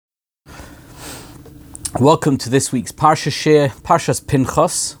Welcome to this week's Parsha Shir, Parshas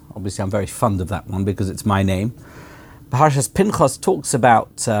Pinchas. Obviously, I'm very fond of that one because it's my name. Parshas Pinchas talks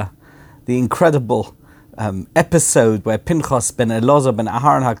about the incredible episode where Pinchas ben Elazar ben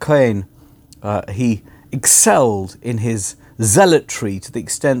Aharon HaKohen, he excelled in his zealotry to the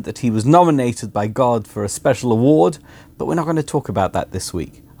extent that he was nominated by God for a special award, but we're not going to talk about that this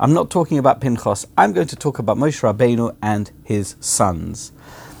week. I'm not talking about Pinchas, I'm going to talk about Moshe Rabbeinu and his sons,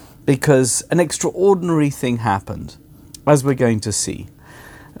 because an extraordinary thing happened, as we're going to see.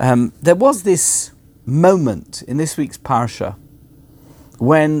 There was this moment in this week's Parsha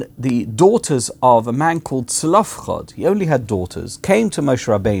when the daughters of a man called Tzlofchad, he only had daughters, came to Moshe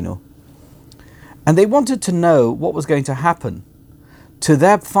Rabbeinu, and they wanted to know what was going to happen to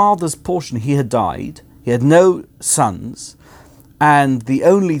their father's portion. He had died, he had no sons, and the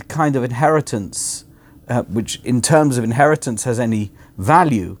only kind of inheritance, which in terms of inheritance has any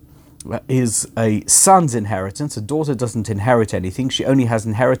value, is a son's inheritance. A daughter doesn't inherit anything. She only has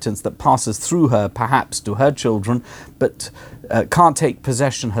inheritance that passes through her, perhaps to her children, but can't take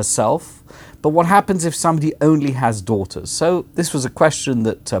possession herself. But what happens if somebody only has daughters? So this was a question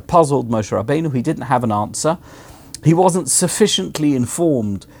that puzzled Moshe Rabbeinu. He didn't have an answer. He wasn't sufficiently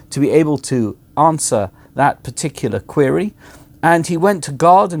informed to be able to answer that particular query. And he went to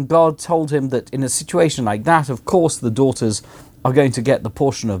God, and God told him that in a situation like that, of course, the daughters are going to get the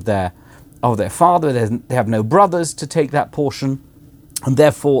portion of their father. They have no brothers to take that portion, and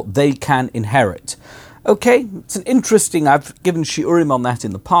therefore they can inherit. Okay, it's an interesting, I've given shiurim on that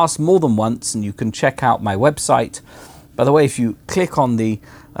in the past more than once, and you can check out my website. By the way, if you click on the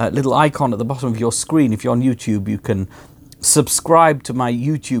little icon at the bottom of your screen, if you're on YouTube, you can subscribe to my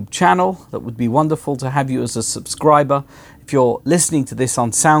YouTube channel. That would be wonderful to have you as a subscriber. If you're listening to this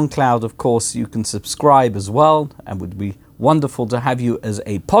on SoundCloud, of course, you can subscribe as well, and would be wonderful to have you as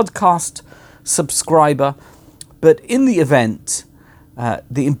a podcast subscriber. But in the event,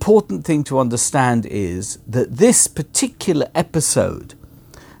 the important thing to understand is that this particular episode,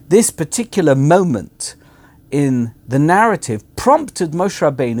 this particular moment in the narrative prompted Moshe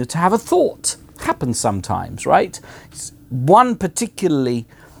Rabbeinu to have a thought. Happens sometimes, right? One particular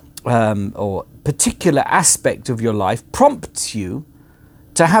aspect of your life prompts you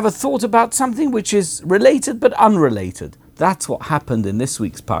to have a thought about something which is related but unrelated. That's what happened in this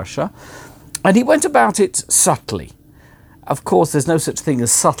week's Parsha. And he went about it subtly. Of course, there's no such thing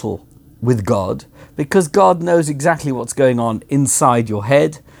as subtle with God, because God knows exactly what's going on inside your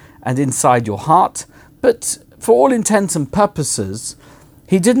head and inside your heart. But for all intents and purposes,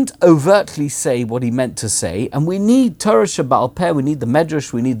 he didn't overtly say what he meant to say. And we need Torah Shebaal Peh, we need the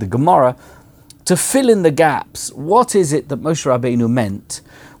Medrash, we need the Gemara to fill in the gaps. What is it that Moshe Rabbeinu meant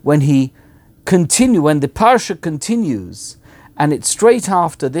when the Parsha continues, and it's straight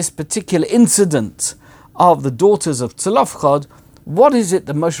after this particular incident of the daughters of Tzlofchad? What is it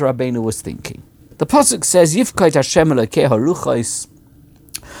that Moshe Rabbeinu was thinking? The pasuk says, Yifkait Hashem Elokei haruchos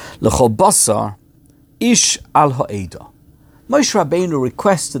l'chol basar ish al ha'eda. Moshe Rabbeinu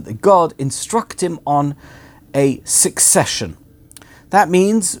requested that God instruct him on a succession. That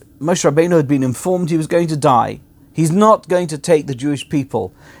means Moshe Rabbeinu had been informed he was going to die. He's not going to take the Jewish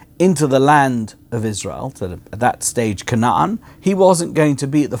people into the land of Israel, at that stage Canaan. He wasn't going to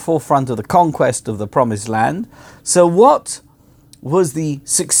be at the forefront of the conquest of the promised land. So what was the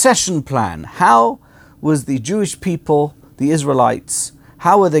succession plan? How was the Jewish people, the Israelites,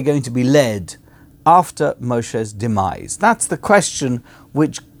 how were they going to be led after Moshe's demise? That's the question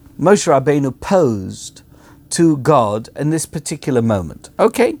which Moshe Rabbeinu posed to God in this particular moment.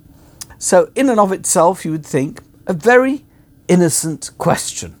 Okay, so in and of itself, you would think, a very innocent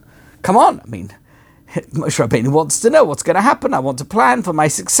question. Come on, I mean, Moshe Rabbeinu wants to know what's going to happen. I want to plan for my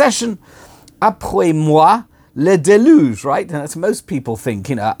succession. Après moi, le déluge, right? And that's most people think,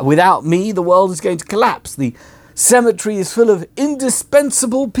 without me, the world is going to collapse. The cemetery is full of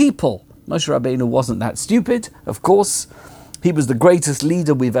indispensable people. Moshe Rabbeinu wasn't that stupid, of course. He was the greatest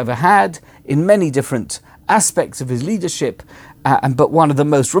leader we've ever had in many different aspects of his leadership. But one of the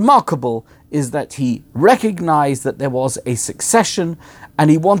most remarkable is that he recognized that there was a succession, and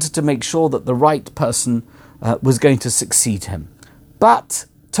he wanted to make sure that the right person was going to succeed him. But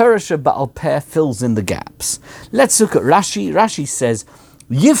Torah Shebaal Peh fills in the gaps. Let's look at Rashi. Rashi says,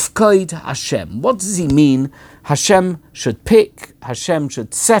 Yifkoid Hashem. What does he mean? Hashem should pick, Hashem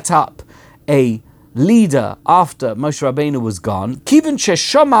should set up a leader after Moshe Rabbeinu was gone. Kivin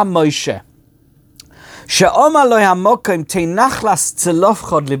sheshama Moshe.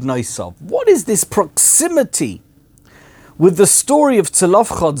 What is this proximity with the story of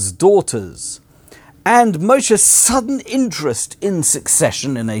Tzlofchad's daughters and Moshe's sudden interest in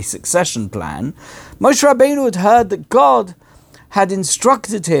succession, in a succession plan, Moshe Rabbeinu had heard that God had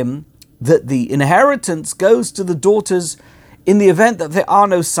instructed him that the inheritance goes to the daughters in the event that there are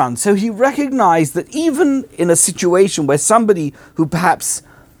no sons. So he recognized that even in a situation where somebody who perhaps,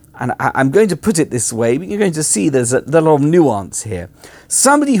 and I'm going to put it this way, but you're going to see there's a lot of nuance here.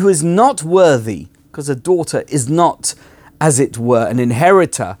 Somebody who is not worthy, because a daughter is not, as it were, an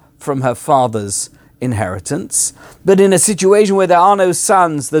inheritor from her father's inheritance, but in a situation where there are no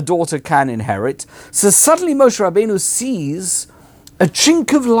sons, the daughter can inherit. So suddenly Moshe Rabbeinu sees a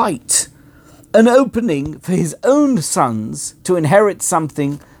chink of light, an opening for his own sons to inherit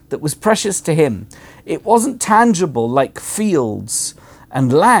something that was precious to him. It wasn't tangible like fields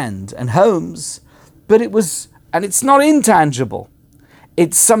and land and homes, but it was, and it's not intangible.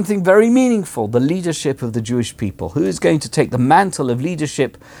 It's something very meaningful, the leadership of the Jewish people. Who is going to take the mantle of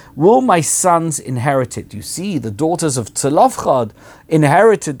leadership? Will my sons inherit it? You see, the daughters of Tzlofchad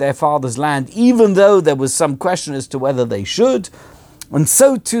inherited their father's land, even though there was some question as to whether they should. And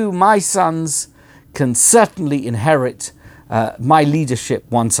so too, my sons can certainly inherit my leadership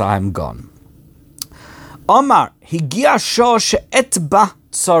once I am gone. Omar, higia shor she'et ba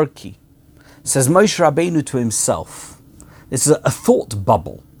tzarki, says Moshe Rabbeinu to himself. This is a thought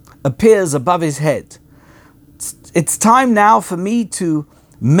bubble, appears above his head. It's time now for me to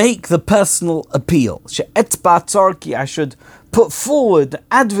make the personal appeal. She'et ba tzarki, I should put forward,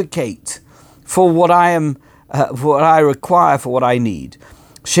 advocate for what I am, what I require, for what I need.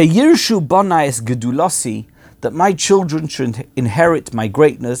 Sheyirshu bonais gedulasi, that my children should inherit my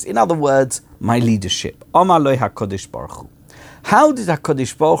greatness. In other words, my leadership. Amar lo HaKadosh Baruch Hu. How did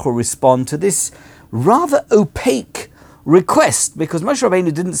HaKadosh Baruch Hu respond to this rather opaque request? Because Moshe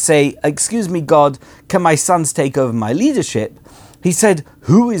Rabbeinu didn't say, excuse me, God, can my sons take over my leadership? He said,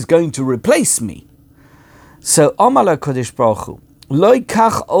 who is going to replace me? So, Amar lo HaKadosh Baruch Hu, lo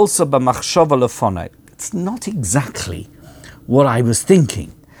kach also b'machshava lefonai. It's not exactly what I was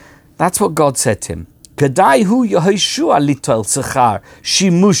thinking. That's what God said to him. Kedai hu Yehoshua litol sechar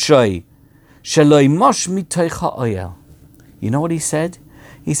shimushoi sheloi mosh mitoich ha'oyel. You know what he said?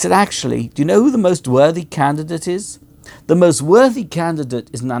 He said, actually, do you know who the most worthy candidate is? The most worthy candidate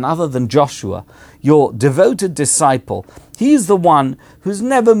is none other than Joshua, your devoted disciple. He is the one who's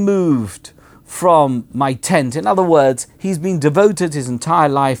never moved from my tent. In other words, he's been devoted his entire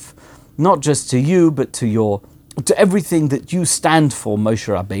life, not just to you, but to everything that you stand for, Moshe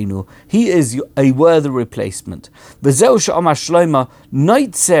Rabbeinu. He is a worthy replacement.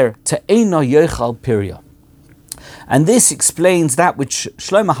 And this explains that which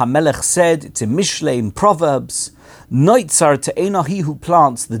Shlomo HaMelech said. It's in Mishlei, in Proverbs. Noitzar te'ena, he who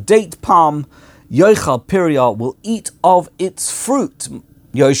plants the date palm, yochal pirya, will eat of its fruit.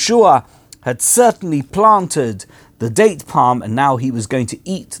 Yoshua had certainly planted the date palm, and now he was going to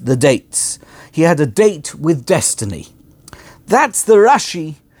eat the dates. He had a date with destiny. That's the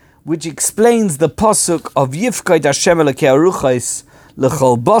Rashi, which explains the pasuk of Yifkod Hashem Elokei Aruchos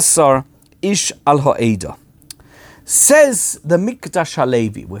L'chol Basar Ish Al Ha'eda. Says the Mikdash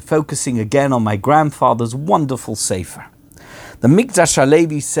Halevi. We're focusing again on my grandfather's wonderful sefer. The Mikdash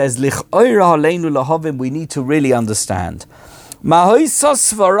Halevi says, L'ch'oira haleinu lahavim, we need to really understand. Mahoy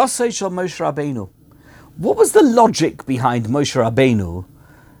sos v'rosei shel Moshe Rabbeinu. What was the logic behind Moshe Rabbeinu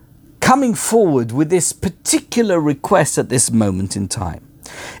coming forward with this particular request at this moment in time?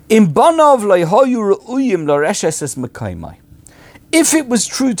 If it was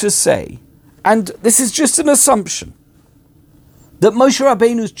true to say, and this is just an assumption, that Moshe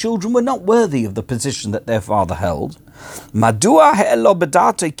Rabbeinu's children were not worthy of the position that their father held,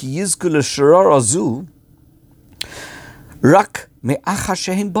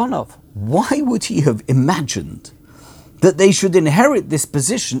 why would he have imagined that they should inherit this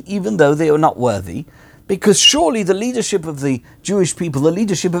position even though they are not worthy? Because surely the leadership of the Jewish people, the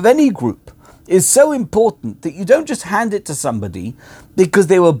leadership of any group, is so important that you don't just hand it to somebody because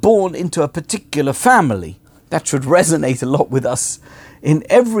they were born into a particular family. That should resonate a lot with us in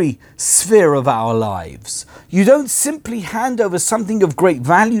every sphere of our lives. You don't simply hand over something of great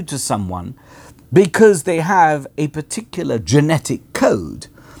value to someone because they have a particular genetic code.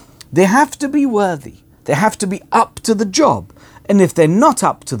 They have to be worthy. They have to be up to the job. And if they're not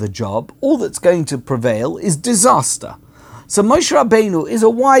up to the job, all that's going to prevail is disaster. So Moshe Rabbeinu is a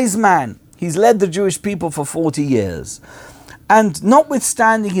wise man. He's led the Jewish people for 40 years. And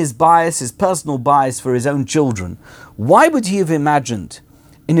notwithstanding his bias, his personal bias for his own children, why would he have imagined,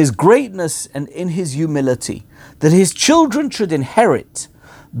 in his greatness and in his humility, that his children should inherit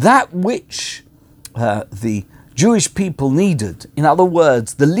that which the Jewish people needed? In other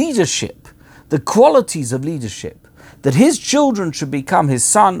words, the leadership the qualities of leadership, that his children should become, his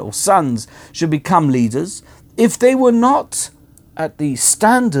son or sons should become leaders, if they were not at the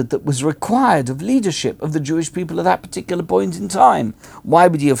standard that was required of leadership of the Jewish people at that particular point in time? Why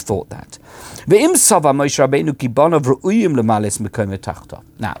would he have thought that?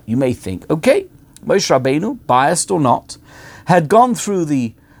 Now, you may think, okay, Moshe Rabbeinu, biased or not, had gone through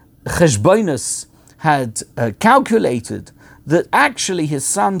the cheshbonos, had calculated that actually his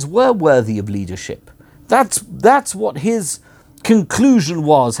sons were worthy of leadership. That's what his conclusion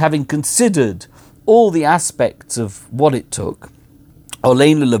was, having considered all the aspects of what it took. And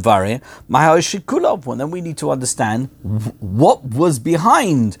then we need to understand what was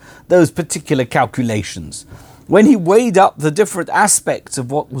behind those particular calculations. When he weighed up the different aspects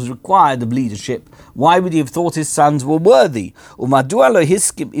of what was required of leadership, why would he have thought his sons were worthy?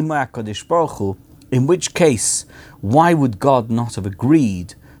 In which case, why would God not have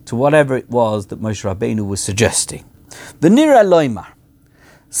agreed to whatever it was that Moshe Rabbeinu was suggesting? The Nira Loimar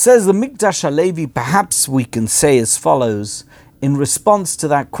says the Mikdash Halevi, perhaps we can say as follows, in response to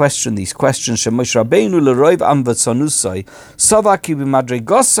that question, these questions, Moshe Rabbeinu l'roiv am v'tzonusai, sova ki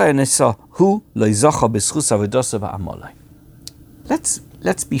b'madregosai nesa hu loizacha b'schus avodosa v'amolai.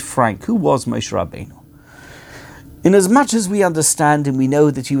 Let's be frank. Who was Moshe Rabbeinu? In as much as we understand him, we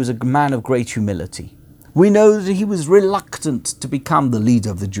know that he was a man of great humility. We know that he was reluctant to become the leader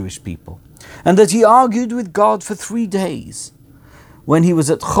of the Jewish people, and that he argued with God for 3 days. When he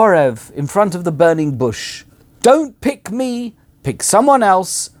was at Chorev, in front of the burning bush, don't pick me, pick someone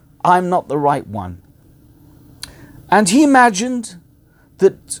else, I'm not the right one. And he imagined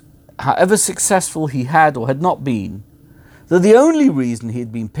that however successful he had or had not been, that the only reason he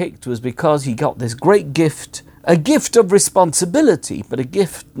had been picked was because he got this great gift, a gift of responsibility, but a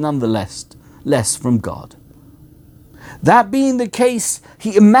gift nonetheless less from God. That being the case,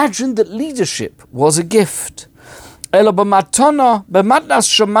 he imagined that leadership was a gift. Why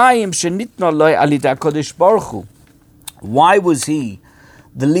was he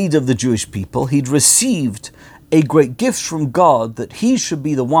the leader of the Jewish people? He'd received a great gift from God that he should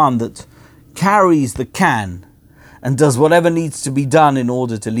be the one that carries the can and does whatever needs to be done in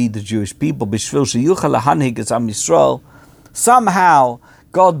order to lead the Jewish people. Somehow,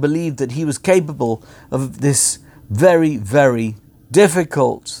 God believed that he was capable of this very, very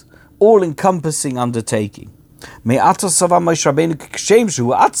difficult, all-encompassing undertaking. Says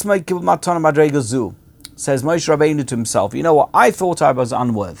Moshe Rabbeinu to himself, you know what, I thought I was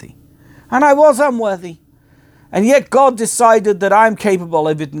unworthy. And I was unworthy. And yet God decided that I'm capable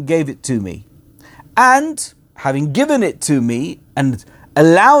of it and gave it to me. And having given it to me and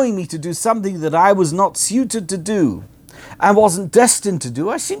allowing me to do something that I was not suited to do and wasn't destined to do,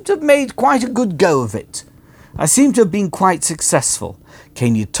 I seem to have made quite a good go of it. I seem to have been quite successful.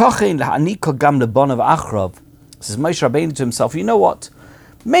 Says Moshe Rabbeinu to himself, you know what,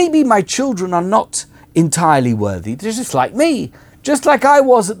 maybe my children are not entirely worthy. They're just like me, just like I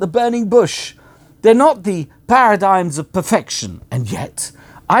was at the burning bush. They're not the paradigms of perfection, and yet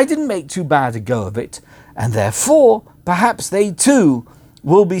I didn't make too bad a go of it, and therefore perhaps they too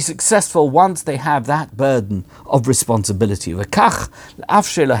will be successful once they have that burden of responsibility. And that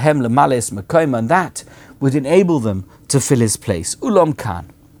would enable them to fill his place. Ulam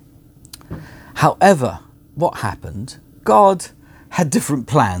kan. However, what happened? God had different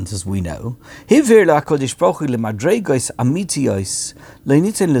plans, as we know. He wanted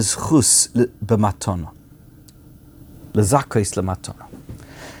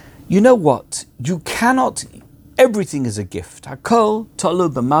You know what? You cannot. Everything is a gift. Hakol tolu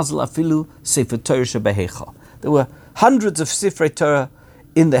b'mazel afilu sefer Torah shebeheichal. There were hundreds of Sifrei Torah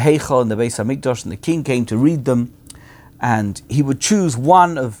in the Heichal, in the Beis Hamikdash, and the king came to read them, and he would choose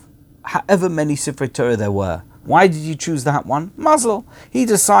one of however many Sifrei Torah there were. Why did he choose that one? Mazel. He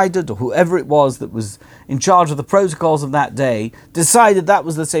decided, or whoever it was that was in charge of the protocols of that day, decided that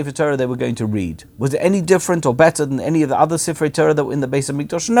was the Sefer Torah they were going to read. Was it any different or better than any of the other Sifrei Torah that were in the Beis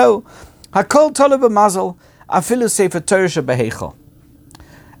Hamikdash? No. Hakol tolu b'mazel afilu sefer Torah shebeheichal.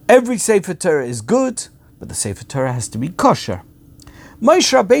 Every Sefer Torah is good, but the Sefer Torah has to be kosher.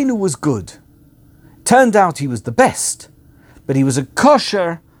 Moshe Rabbeinu was good. Turned out he was the best, but he was a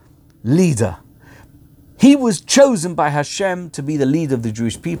kosher leader. He was chosen by Hashem to be the leader of the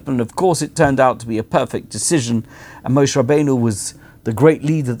Jewish people, and of course it turned out to be a perfect decision, and Moshe Rabbeinu was the great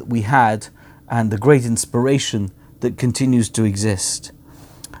leader that we had, and the great inspiration that continues to exist.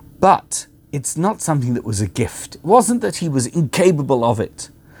 But it's not something that was a gift. It wasn't that he was incapable of it,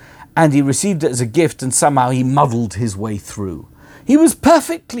 and he received it as a gift, and somehow he muddled his way through. He was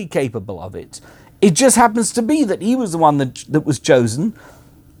perfectly capable of it. It just happens to be that he was the one that was chosen,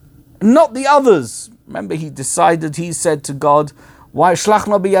 not the others. Remember, he said to God, why shlach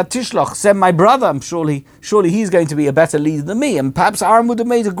no biyad tishlach, send my brother, surely he's going to be a better leader than me, and perhaps Aaron would have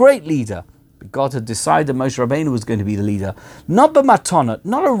made a great leader. But God had decided Moshe Rabbeinu was going to be the leader. Not b'matonot,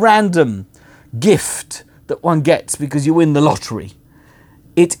 not a random gift that one gets because you win the lottery.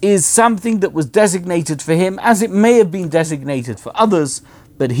 It is something that was designated for him, as it may have been designated for others,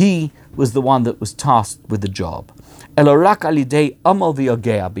 but he was the one that was tasked with the job. Elorak alidei amal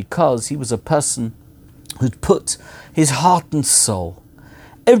v'yogea, because he was a person who'd put his heart and soul,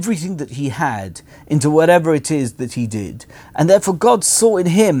 everything that he had, into whatever it is that he did. And therefore God saw in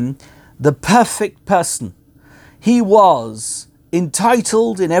him the perfect person. He was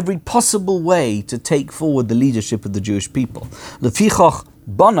entitled in every possible way to take forward the leadership of the Jewish people. Lefichach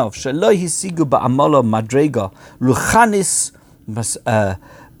Bonov shelo hisigu ba'amalo madrega ruchanis b'chdei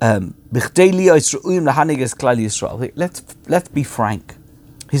lios ru'im lahaniges klal Yisrael. Let's be frank.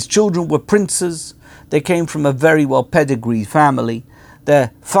 His children were princes. They came from a very well pedigreed family.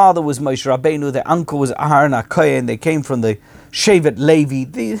 Their father was Moshe Rabbeinu. Their uncle was Aaron HaKohen. They came from the Shevet Levi.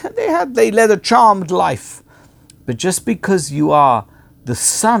 They led a charmed life. But just because you are the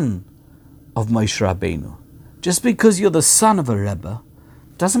son of Moshe Rabbeinu, just because you're the son of a Rebbe,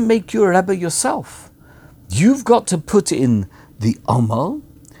 doesn't make you a Rebbe yourself. You've got to put in the Amal,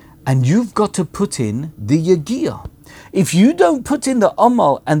 and you've got to put in the Yagiyah. If you don't put in the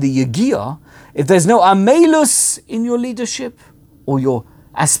Amal and the Yagiyah, if there's no Amelus in your leadership or your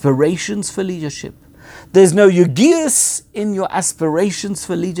aspirations for leadership, there's no Yagiyas in your aspirations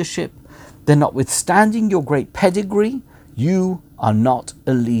for leadership, then notwithstanding your great pedigree, you are not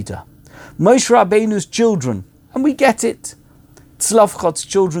a leader. Moshe Rabbeinu's children, and we get it, Tzlofchod's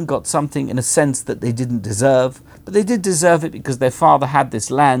children got something in a sense that they didn't deserve, but they did deserve it because their father had this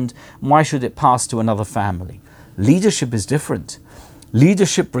land, and why should it pass to another family? Leadership is different.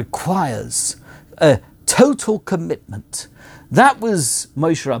 Leadership requires a total commitment. That was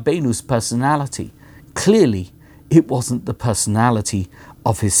Moshe Rabbeinu's personality. Clearly, it wasn't the personality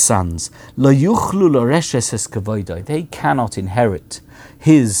of his sons. Lo yuchlu loreshes es kavoidai. They cannot inherit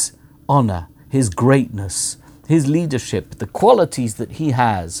his honor, his greatness, his leadership. The qualities that he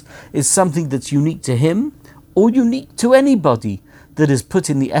has is something that's unique to him or unique to anybody that has put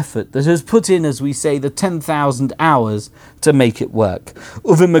in the effort, that has put in, as we say, the 10,000 hours to make it work.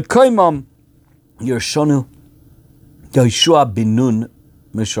 Uvimekoimam Yershonu Yoshua bin Nun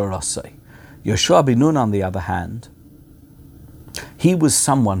Mishorosai. Yoshua bin Nun, on the other hand, he was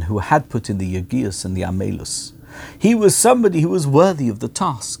someone who had put in the Yagiyas and the Amelus. He was somebody who was worthy of the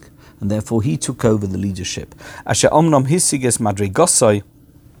task, and therefore he took over the leadership. Asher omnom hisiges madrigosai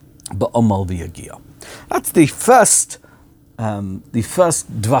ba'omal v'yagiyah. That's the first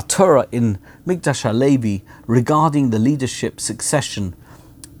Dvar Torah in Mikdash HaLevi regarding the leadership succession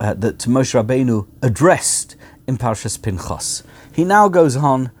that Moshe Rabbeinu addressed in Parshas Pinchas. He now goes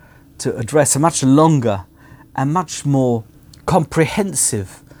on to address a much longer and much more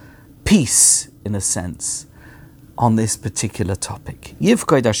comprehensive piece, in a sense, on this particular topic. Moshe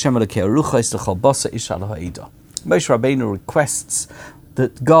Rabbeinu requests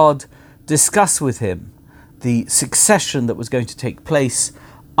that God discuss with him the succession that was going to take place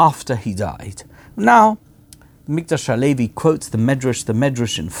after he died. Now, Mikdash HaLevi quotes the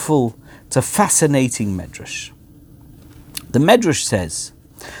Medrash in full. It's a fascinating Medrash. The Medrash says,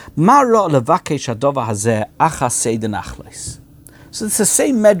 so it's the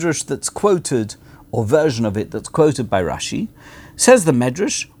same Medrash that's quoted, or version of it that's quoted by Rashi. Says the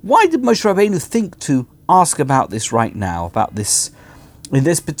Medrash, why did Moshe Rabbeinu think to ask about this right now, about this, in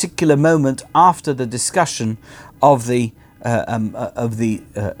this particular moment after the discussion of the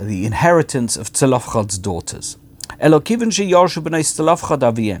inheritance of Tzlofchod's daughters?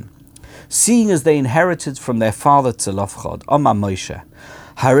 Seeing as they inherited from their father Tzlofchod, Omar Moshe,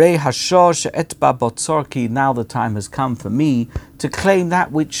 Harei Hashor she'etba botzorki, now the time has come for me to claim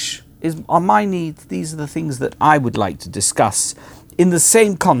that which is on my needs. These are the things that I would like to discuss in the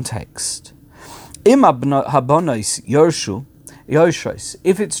same context. Im habonos yorshu,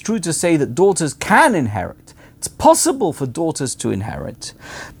 if it's true to say that daughters can inherit, it's possible for daughters to inherit.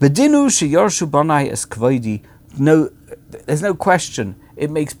 Bedinu sheyorshu bonai es kvoidi. No, there's no question. It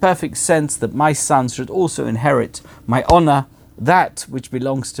makes perfect sense that my sons should also inherit my honor, that which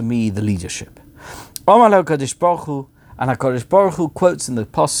belongs to me, the leadership. Omar HaKadosh Baruch Hu, and HaKadosh Baruch Hu quotes in the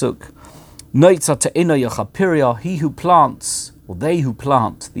pasuk, Noitza te'ino yochapiria, he who plants, or they who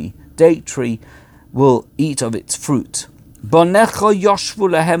plant the date tree, will eat of its fruit. Bonecho yoshvu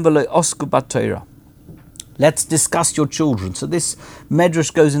lehem v'lo osku b'Torah. Let's discuss your children. So this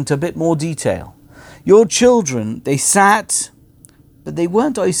Medrash goes into a bit more detail. Your children, they sat but they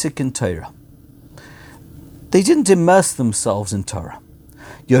weren't Isaac in Torah. They didn't immerse themselves in Torah.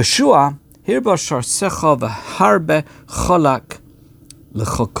 Yeshua, hirba sharsecha v'harbe cholak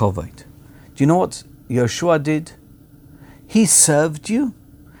l'chokoved. Do you know what Yeshua did? He served you,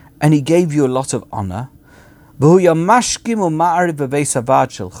 and he gave you a lot of honor.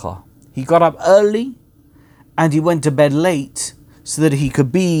 He got up early, and he went to bed late, so that he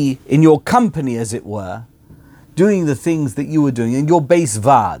could be in your company, as it were, doing the things that you were doing, in your base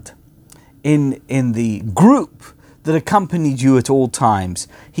vad, in the group that accompanied you at all times.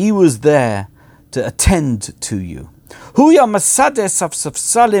 He was there to attend to you.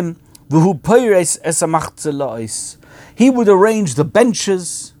 He would arrange the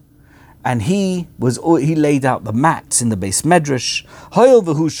benches, and he laid out the mats in the base medrash.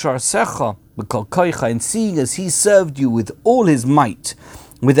 And seeing as he served you with all his might,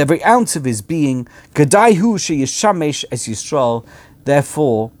 with every ounce of his being,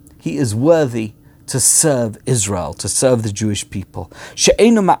 therefore he is worthy to serve Israel, to serve the Jewish people.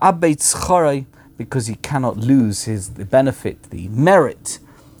 Because he cannot lose the benefit, the merit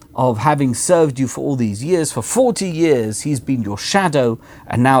of having served you for all these years. For 40 years he's been your shadow,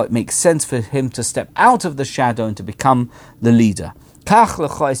 and now it makes sense for him to step out of the shadow and to become the leader. Therefore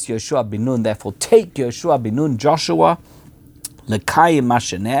take Yeshua bin Nun, Joshua, L'kayim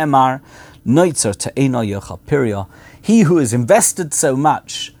mashe ne'emar, noitzer te'ena yochal pirya. He who has invested so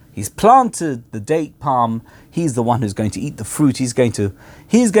much, he's planted the date palm, he's the one who's going to eat the fruit, he's going to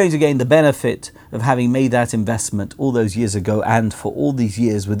gain the benefit of having made that investment all those years ago, and for all these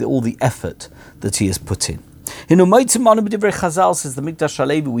years with all the effort that he has put in. In Chazal, says the Mikdash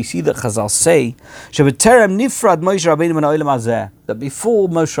Halevi, we see that Chazal say that before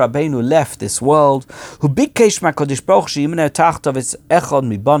Moshe Rabbeinu left this world,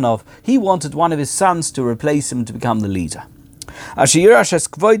 he wanted one of his sons to replace him to become the leader.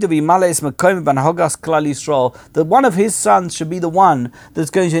 That one of his sons should be the one that's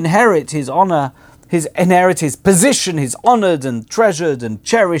going to inherit his honor, his position, his honored and treasured and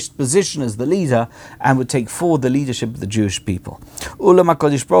cherished position as the leader, and would take forward the leadership of the Jewish people. You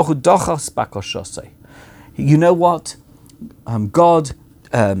know what? God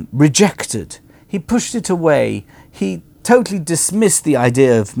rejected. He pushed it away. He totally dismissed the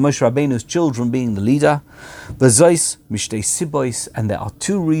idea of Moshe Rabbeinu's children being the leader. And there are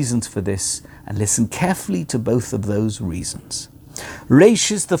two reasons for this, and listen carefully to both of those reasons.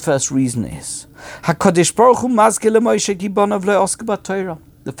 Reishis, the first reason is HaKadosh Baruch Hu mazkir leMoshe ki banav lo osku b'Torah.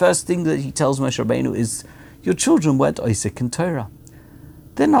 The first thing that he tells Moshe Rabbeinu is, your children weren't Isaac in Torah.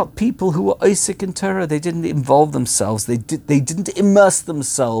 They're not people who were Isaac in Torah. They didn't involve themselves. They didn't immerse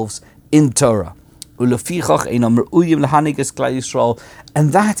themselves in Torah. And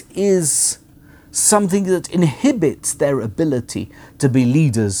that is something that inhibits their ability to be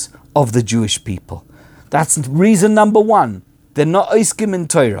leaders of the Jewish people. That's reason number one. They're not Iskim in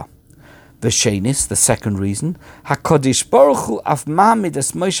Torah. V'shenis, the second reason, HaKadosh Baruch Hu af ma'amid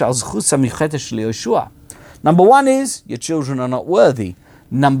es Moshe al zchus hamichedesh leYeshua. Number one is, your children are not worthy.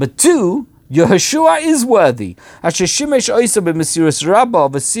 Number two, Yehoshua is worthy. You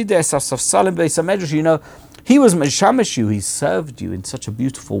know, he was Meshamesh you, he served you in such a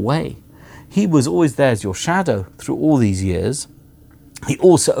beautiful way. He was always there as your shadow through all these years. He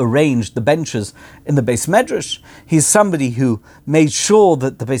also arranged the benches in the Beis Medrash. He's somebody who made sure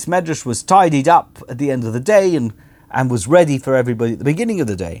that the Beis Medrash was tidied up at the end of the day and was ready for everybody at the beginning of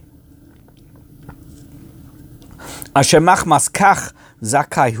the day. Asher machmas kach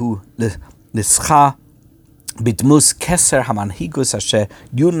zakai hu l'scha bidmus keser hamanhigus asher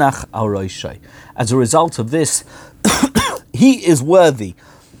yunach al roshai. As a result of this, he is worthy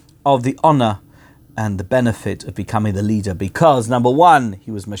of the honor and the benefit of becoming the leader, because number one,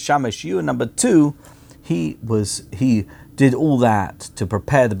 he was Meshamesh you, and number two, he did all that to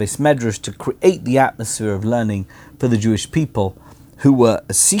prepare the Beis Medrash, to create the atmosphere of learning for the Jewish people who were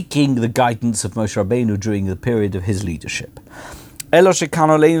seeking the guidance of Moshe Rabbeinu during the period of his leadership. Says the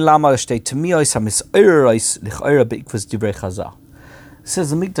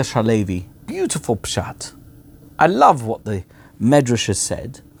Mikdash Halevi, beautiful pshat. I love what the Medrash has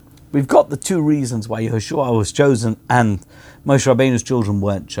said. We've got the two reasons why Yehoshua was chosen and Moshe Rabbeinu's children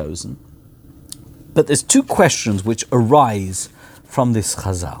weren't chosen. But there's two questions which arise from this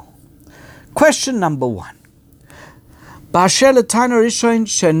chazal. Question number one. The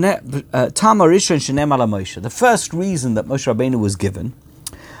first reason that Moshe Rabbeinu was given,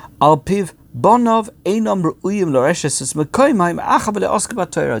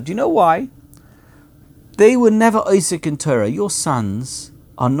 do you know why? They were never Isaac in Torah. Your sons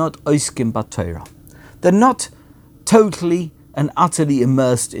are not Iskim B'Torah. They're not totally and utterly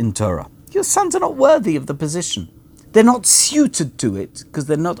immersed in Torah. Your sons are not worthy of the position. They're not suited to it because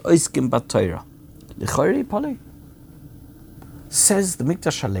they're not oiskim b'Torah. L'chorei pali. Says the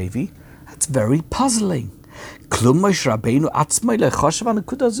Mikdash HaLevi, that's very puzzling. Klum Moshe Rabbeinu atzmai lechoshev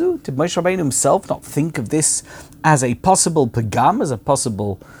hanakuda zu. Did Moshe Rabbeinu himself not think of this as a possible pagam, as a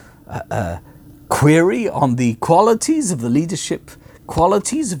possible query on the qualities of the leadership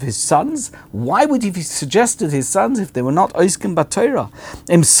qualities of his sons? Why would he have suggested his sons if they were not oiskim b'Torah?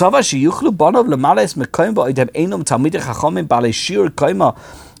 Im sava sheyuchlu bonav lemales mekoim va'idem einum talmidei chachamim balei shir koima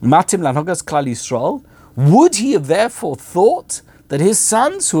matim lanhogas klal Yisrael. Would he have therefore thought that his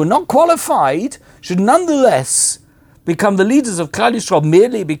sons, who are not qualified, should nonetheless become the leaders of Klal Yisrael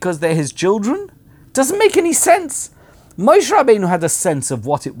merely because they're his children? Doesn't make any sense. Moshe Rabbeinu had a sense of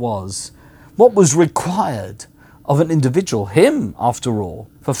what it was, what was required of an individual. Him, after all,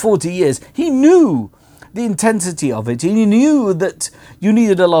 for 40 years, he knew the intensity of it. He knew that you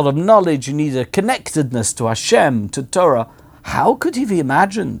needed a lot of knowledge, you needed a connectedness to Hashem, to Torah. How could he have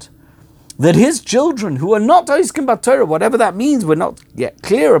imagined that his children, who are not oiskim b'Torah, whatever that means, we're not yet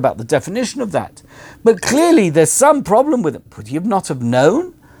clear about the definition of that, but clearly there's some problem with it. Would he not have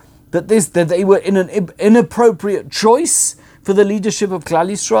known that they were in an inappropriate choice for the leadership of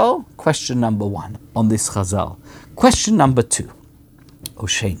Klal Yisrael? Question number one on this Chazal. Question number two,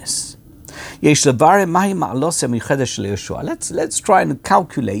 Oshenis. Let's try and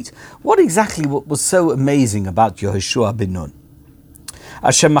calculate what exactly was so amazing about Yehoshua ben Nun.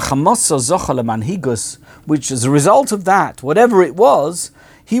 Which as a result of that, whatever it was,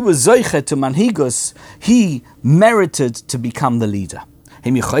 he was zoiche to manhigus, he merited to become the leader.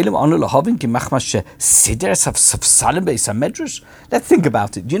 Let's think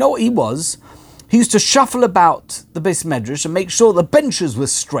about it. Do you know what he was? He used to shuffle about the Beis Medrash and make sure the benches were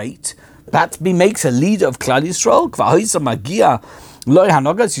straight. That makes a leader of Klal Yisrael.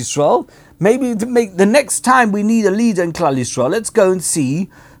 Maybe to make the next time we need a leader in Klal Yisrael, let's go and see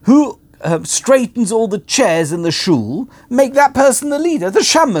who straightens all the chairs in the shul. Make that person the leader, the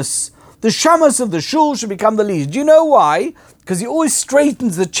shamus. The shamus of the shul should become the leader. Do you know why? Because he always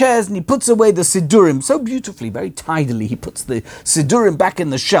straightens the chairs and he puts away the sidurim so beautifully, very tidily. He puts the sidurim back in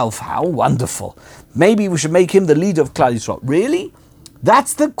the shelf. How wonderful. Maybe we should make him the leader of Klal Yisrael. Really?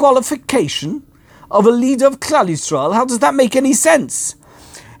 That's the qualification of a leader of Klal Yisrael? How does that make any sense?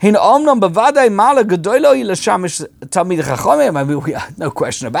 No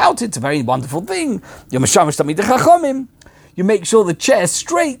question about it. It's a very wonderful thing. You make sure the chair's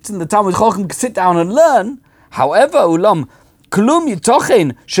straight and the Talmid Chacham can sit down and learn. However, ulam klum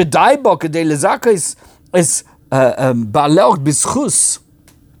yitochen shedai bo kedei lezakis is ba'aleach b'schus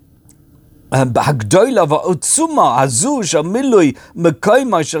b'hagdoila va'otzuma hazu shamilui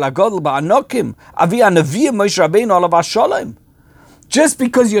mekoima shel hagadol ba'anokim avi hanavi Moshe Rabbeinu alav hashalom. Just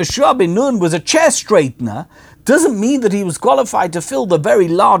because Yehoshua ben Nun was a chair straightener doesn't mean that he was qualified to fill the very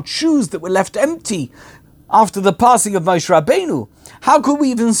large shoes that were left empty after the passing of Moshe Rabbeinu. How could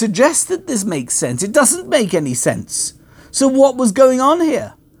we even suggest that this makes sense? It doesn't make any sense. So what was going on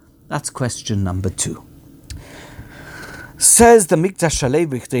here? That's question number two. Says the Mikdash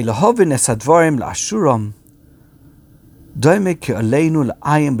HaLevi, K'dei lahovin es hadvarim la'ashuram, doime ki aleinu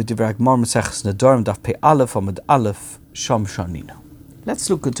la'ayim b'divrei Gemara Maseches Nedarim daf Pei Aleph Amud Aleph Sham Shaninu.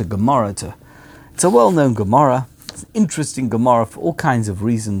 Let's look at a Gemara. It's a well-known Gemara. It's an interesting Gemara for all kinds of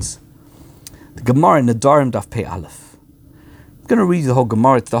reasons. The Gemara in Nedarim daf Pei Aleph. I'm going to read the whole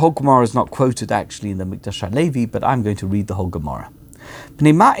Gemara. The whole Gemara is not quoted actually in the Mikdash HaLevi, but I'm going to read the whole Gemara.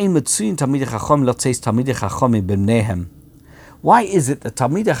 Why is it that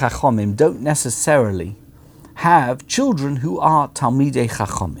Talmidei Chachamim don't necessarily have children who are Talmidei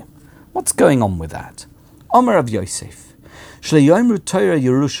Chachamim? What's going on with that? Omer of Yosef. Shleyoimru Torah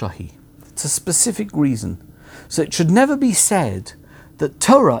Yerushahi. It's a specific reason. So it should never be said that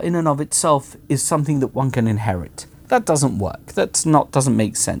Torah in and of itself is something that one can inherit. That doesn't work. Doesn't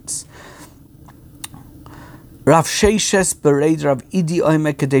make sense. Rav Sheishes bereid Rav Idi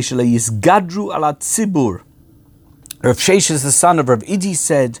Omer Kedei Shelo Yisgadru ala Tzibur. Rav Sheishes, the son of Rav Idi,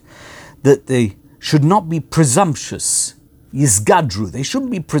 said that they should not be presumptuous. Yisgadru. They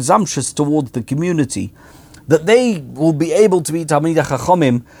shouldn't be presumptuous towards the community, that they will be able to be Talmidei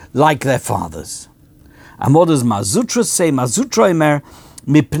Chachamim like their fathers. And what does Mazutra say? Mazutra Omer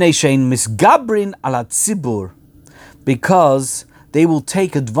mipnei shein misgabrin ala tzibur, because they will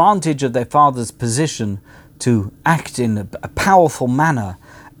take advantage of their father's position to act in a powerful manner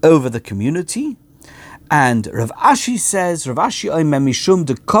over the community. And Rav Ashi says, Rav Ashi Omer mishum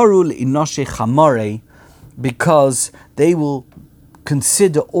dekoru inoshe chamore, because they will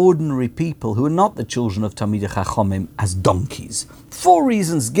consider ordinary people who are not the children of Talmidei Chachamim as donkeys. 4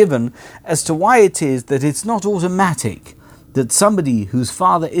 reasons given as to why it is that it's not automatic that somebody whose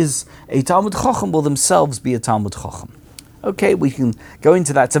father is a Talmud Chacham will themselves be a Talmud Chacham. Okay, we can go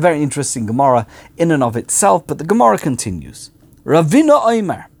into that. It's a very interesting Gemara in and of itself, but the Gemara continues. Ravina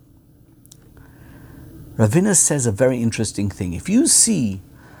Omer. Ravina says a very interesting thing. If you see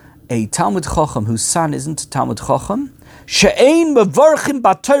a Talmud Chacham whose son isn't a Talmud Chacham, she'ein mevarchim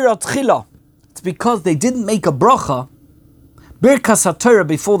b'Torah tchila. It's because they didn't make a bracha, birkas HaTorah,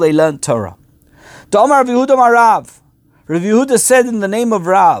 before they learned Torah. Da'amar Rav Yehuda Marav. Rav Yehuda said in the name of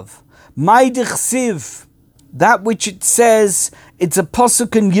Rav, Mai dichsiv, that which it says, it's a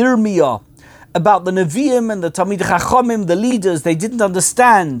pasuk in Yirmiyah about the Nevi'im and the Talmidei Chachamim, the leaders. They didn't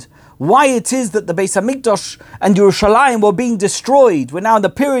understand why it is that the Beis HaMikdash and Yerushalayim were being destroyed. We're now in the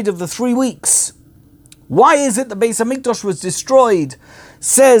period of the 3 weeks. Why is it the Beis HaMikdash was destroyed?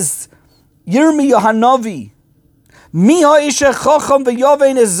 Says Yirmiyah Hanavi, Mi ha'isha chacham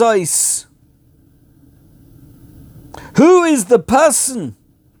v'yovein ezois. Who is the person?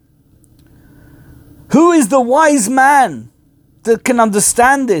 Who is the wise man that can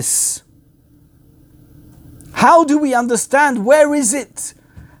understand this? How do we understand? Where is it?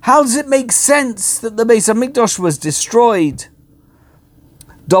 How does it make sense that the Beis HaMikdash was destroyed?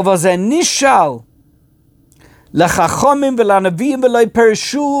 Davar zeh nishal lechachomim v'lanaviyim v'lo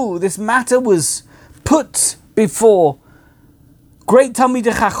perishu. This matter was put before great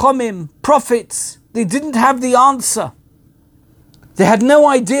Talmidei Chachamim, prophets. They didn't have the answer. They had no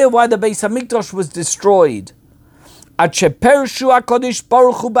idea why the Beis HaMikdash was destroyed. Ad sheperishu HaKadosh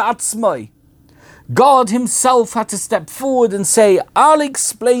Baruch Hu ba'atzmai. God himself had to step forward and say, I'll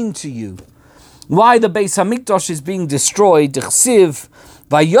explain to you why the Beis HaMikdash is being destroyed. D'chsiv,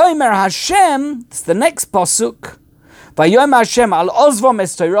 Vayomer Hashem, it's the next pasuk, Vayomer Hashem al ozvam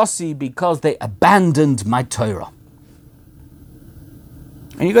es Torasi, because they abandoned my Torah.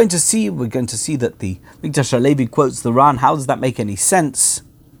 And we're going to see that the Mikdash HaLevi quotes the Ran. How does that make any sense?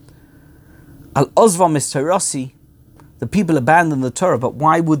 Al ozvam es Torasi, the people abandoned the Torah, but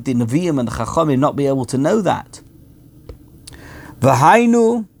why would the Nevi'im and the Chachamim not be able to know that?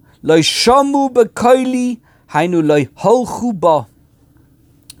 V'hainu lo shamu b'koili, hainu lo holchu ba.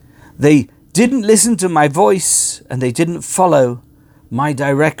 They didn't listen to my voice and they didn't follow my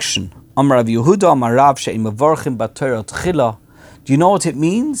direction. Amar Rav Yehuda Amar Rav she'im mevarchim b'Torah tchila. Do you know what it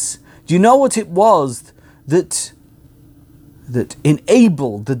means? Do you know what it was that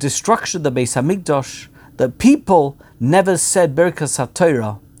enabled the destruction of the Beis HaMikdash? That people never said Birkas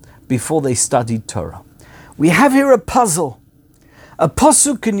HaTorah before they studied Torah. We have here a puzzle, a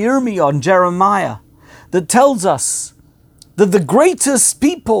pasuk in Yirmiyah on Jeremiah that tells us that the greatest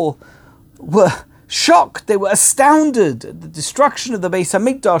people were shocked, they were astounded at the destruction of the Beis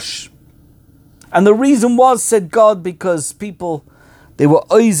HaMikdash. And the reason was, said God, because people, they were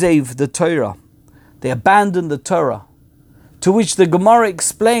oizev the Torah. They abandoned the Torah. To which the Gemara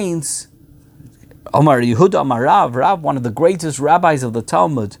explains, Amar Yehuda Amar Rav, one of the greatest rabbis of the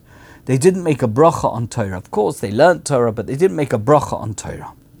Talmud, they didn't make a bracha on Torah. Of course, they learnt Torah, but they didn't make a bracha on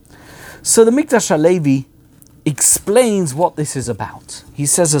Torah. So the Mikdash HaLevi explains what this is about. He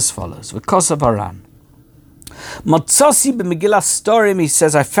says as follows, V'kosav Aran. Matzasi b'Megillas Storim, he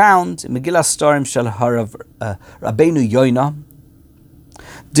says, I found in Megillas Storim shel Harav Rabbeinu Yoina,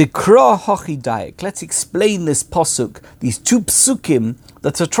 Dekra Hochidayek. Let's explain this pasuk, these 2 psukim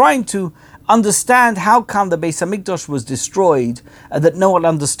that are trying to understand how come the Beis HaMikdash was destroyed and that no one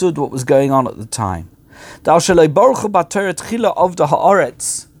understood what was going on at the time.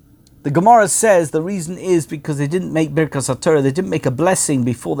 The Gemara says the reason is because they didn't make Birkas HaTorah, they didn't make a blessing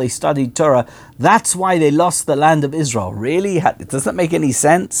before they studied Torah. That's why they lost the land of Israel. Really? Does that make any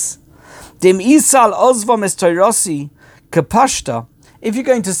sense? Dem Isal Ozvam es Torasi Kapashta. If you're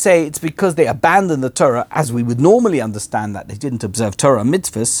going to say it's because they abandoned the Torah, as we would normally understand that they didn't observe Torah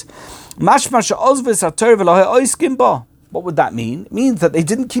mitzvahs, what would that mean? It means that they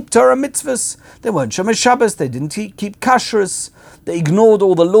didn't keep Torah mitzvahs. They weren't Shomer Shabbos, they didn't keep kashrus, they ignored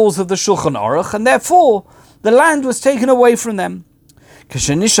all the laws of the Shulchan Aruch, and therefore the land was taken away from them. But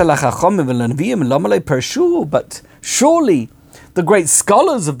surely the great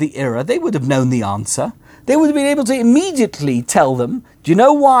scholars of the era, they would have known the answer. They would have been able to immediately tell them, do you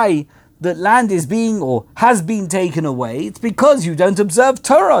know why the land is being or has been taken away? It's because you don't observe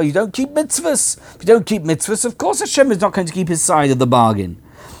Torah, you don't keep mitzvahs. If you don't keep mitzvahs, of course Hashem is not going to keep his side of the bargain.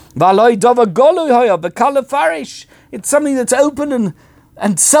 It's something that's open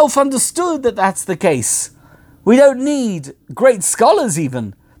and self-understood that that's the case. We don't need great scholars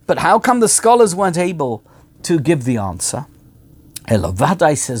even. But how come the scholars weren't able to give the answer?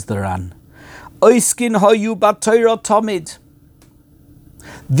 Elavadai, says the Ran. Oiskin hayu b'Torah tamid.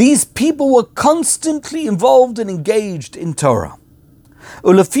 These people were constantly involved and engaged in Torah.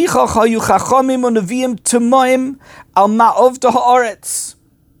 Ulefichach hayu chachamim u'neviim temaim al ma'ovda ha'aretz.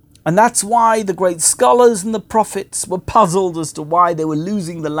 And that's why the great scholars and the prophets were puzzled as to why they were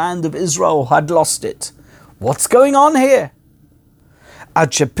losing the land of Israel, had lost it. What's going on here?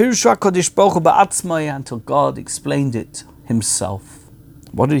 Until God explained it himself.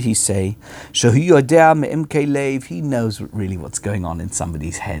 What did he say? He knows really what's going on in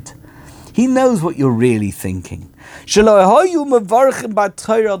somebody's head. He knows what you're really thinking. These people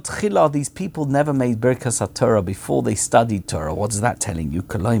never made Birkas HaTorah before they studied Torah. What is that telling you?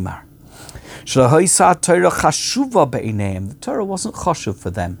 Koloimar. The Torah wasn't chashuv for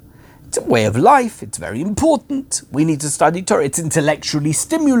them. It's a way of life. It's very important. We need to study Torah. It's intellectually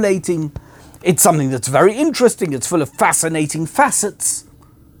stimulating. It's something that's very interesting. It's full of fascinating facets.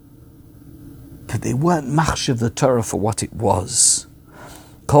 But they weren't machshav the Torah for what it was.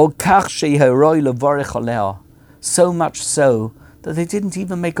 So much so that they didn't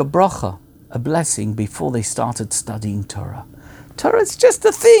even make a bracha, a blessing, before they started studying Torah. Torah is just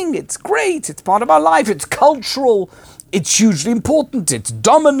a thing. It's great. It's part of our life. It's cultural. It's hugely important. It's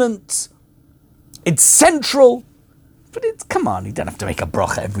dominant. It's central. But come on, you don't have to make a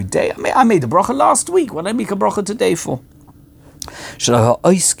bracha every day. I made a bracha last week. What did I make a bracha today for?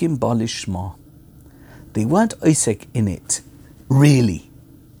 They weren't oisek in it, really,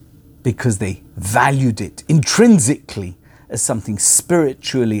 because they valued it intrinsically as something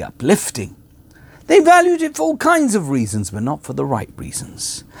spiritually uplifting. They valued it for all kinds of reasons, but not for the right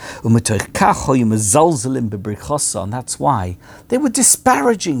reasons. And that's why they were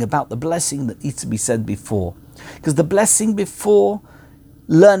disparaging about the blessing that needs to be said before. Because the blessing before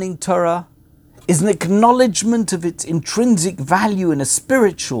learning Torah is an acknowledgement of its intrinsic value in a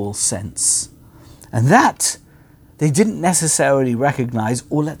spiritual sense. And that they didn't necessarily recognize,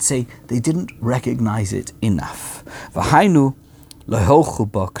 or let's say they didn't recognize it enough.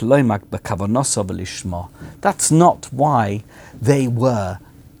 That's not why they were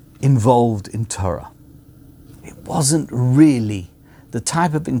involved in Torah. It wasn't really the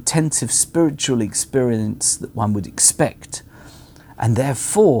type of intensive spiritual experience that one would expect. And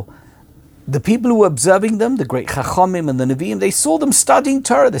therefore, the people who were observing them, the great Chachamim and the Nevi'im, they saw them studying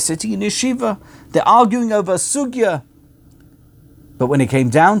Torah, they're sitting in yeshiva, they're arguing over a sugya. But when it came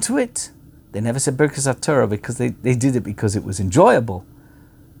down to it, they never said Birkas HaTorah because they did it because it was enjoyable.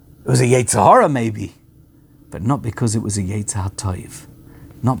 It was a Yetzer Hara maybe, but not because it was a Yetzer HaTov,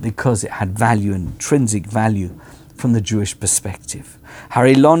 not because it had value, intrinsic value from the Jewish perspective.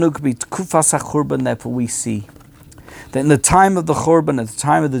 Therefore we see that in the time of the Churban, at the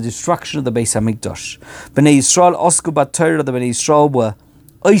time of the destruction of the Beis HaMikdash, Bnei Yisrael osku b'Torah, the Bnei Yisrael were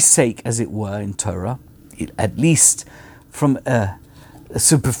oisek, as it were, in Torah, at least from a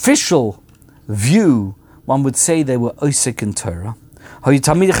superficial view, one would say they were oisek in Torah.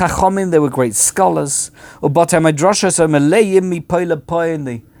 Talmidei Chachamim, they were great scholars. Ubatei Midrashos meleim mipoil poin,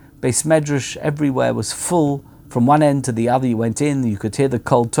 the Beis Medrash everywhere was full. From one end to the other, you went in, you could hear the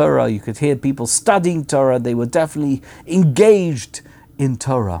Kol Torah, you could hear people studying Torah. They were definitely engaged in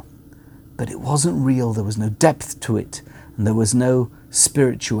Torah. But it wasn't real, there was no depth to it, and there was no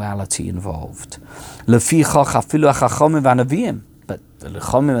spirituality involved. But the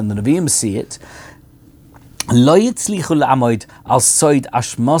Chachamim and the Nevi'im see it. Lo yitzlichu la'amod al soid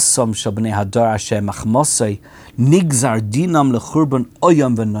ashmosom shabnei hador asher machmosei nigzar dinam lechurban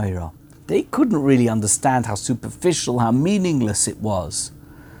oyam v'noira. They couldn't really understand how superficial, how meaningless it was.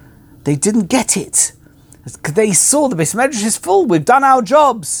 They didn't get it. They saw the Beis Medrash is full, we've done our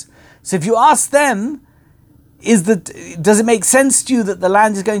jobs. So if you ask them, does it make sense to you that the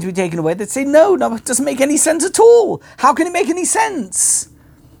land is going to be taken away? They'd say, no, it doesn't make any sense at all. How can it make any sense?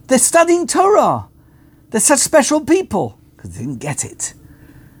 They're studying Torah. They're such special people, because they didn't get it.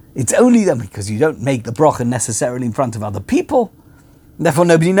 It's only them, because you don't make the bracha necessarily in front of other people. Therefore,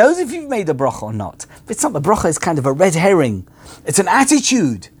 nobody knows if you've made a bracha or not. But it's not, the bracha is kind of a red herring. It's an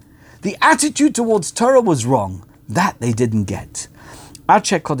attitude. The attitude towards Torah was wrong. That they didn't get. God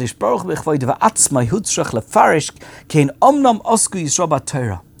had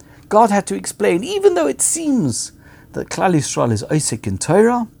to explain, even though it seems that Klal Yisrael is oisek in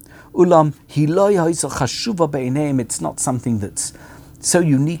Torah, it's not something that's so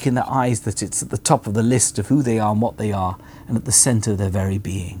unique in their eyes that it's at the top of the list of who they are and what they are, and at the center of their very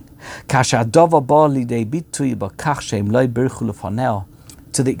being. To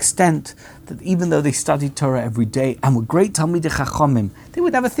the extent that even though they studied Torah every day and were great Talmidei Chachamim, they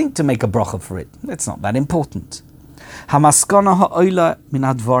would never think to make a bracha for it. It's not that important. Hamaskana ha'oila min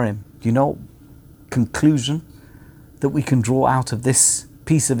advarim. You know, conclusion that we can draw out of this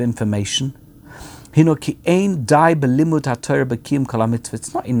piece of information. It's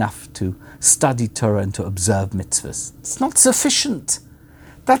not enough to study Torah and to observe mitzvahs. It's not sufficient.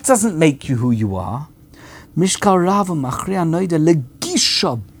 That doesn't make you who you are.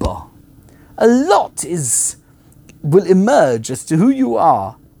 A lot will emerge as to who you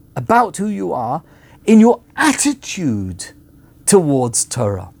are, about who you are, in your attitude towards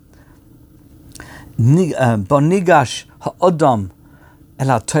Torah. Bonigash ha'odam el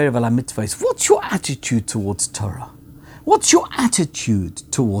ha'torah vel ha'mitzvahs. What's your attitude towards Torah? What's your attitude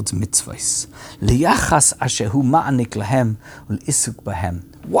towards mitzvahs? Liyachas ashehu ma'anik lahem ul'isuk bahem.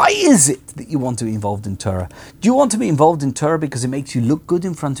 Why is it that you want to be involved in Torah? Do you want to be involved in Torah because it makes you look good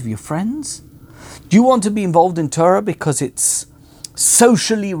in front of your friends? Do you want to be involved in Torah because it's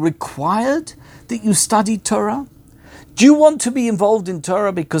socially required that you study Torah? Do you want to be involved in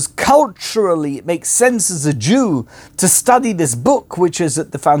Torah because culturally it makes sense as a Jew to study this book, which is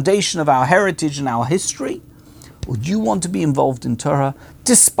at the foundation of our heritage and our history? Or do you want to be involved in Torah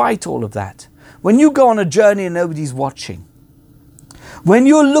despite all of that? When you go on a journey and nobody's watching, when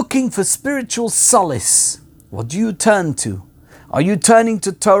you're looking for spiritual solace, what do you turn to? Are you turning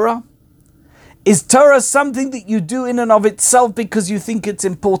to Torah? Is Torah something that you do in and of itself because you think it's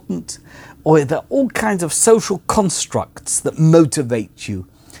important? Or are there all kinds of social constructs that motivate you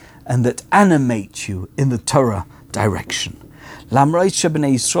and that animate you in the Torah direction? Despite the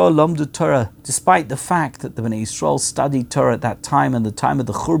fact that the Bnei Yisrael studied Torah at that time and the time of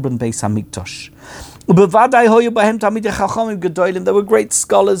the Churban Beis HaMikdash. There were great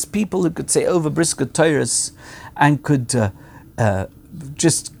scholars, people who could say over brisker Torahs and could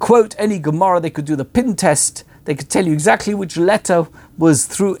just quote any Gemara. They could do the pin test. They could tell you exactly which letter was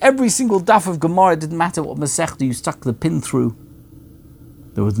through every single daf of Gemara. It didn't matter what Masechta you stuck the pin through.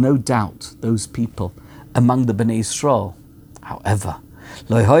 There was no doubt those people among the Bnei Yisrael. However,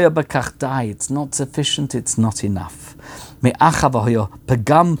 it's not sufficient, it's not enough. There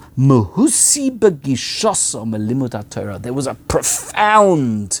was a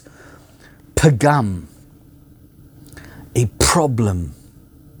profound pagam, a problem,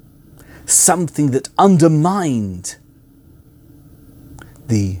 something that undermined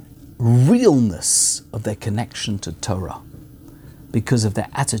the realness of their connection to Torah because of their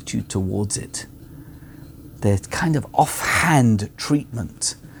attitude towards it, their kind of offhand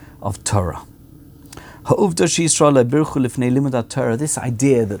treatment of Torah. This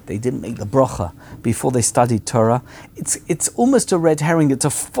idea that they didn't make the bracha before they studied Torah, it's almost a red herring, it's a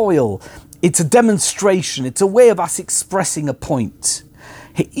foil, it's a demonstration, it's a way of us expressing a point.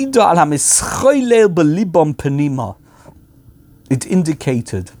 It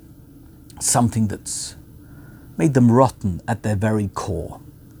indicated something that's made them rotten at their very core.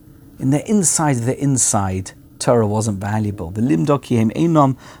 In their inside, Torah wasn't valuable. They didn't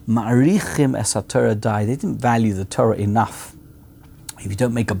value the Torah enough. If you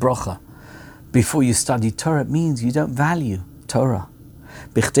don't make a bracha before you study Torah, it means you don't value Torah.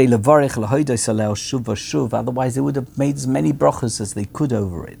 Otherwise, they would have made as many brachas as they could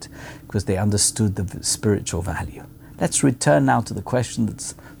over it, because they understood the spiritual value. Let's return now to the question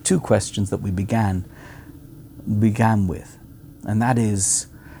that's two questions that we began with, and that is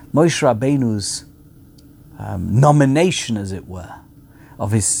Moshe Rabbeinu's nomination, as it were,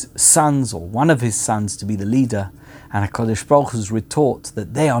 of his sons, or one of his sons, to be the leader, and HaKadosh Baruch Hu's retort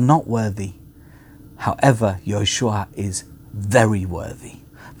that they are not worthy. However, Yoshua is very worthy.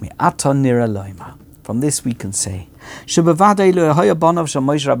 From this we can say, if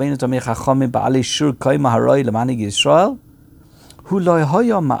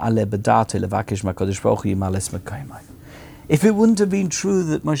it wouldn't have been true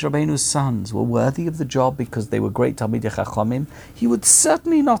that Moshe Rabbeinu's sons were worthy of the job because they were great Talmidei Chachamim, he would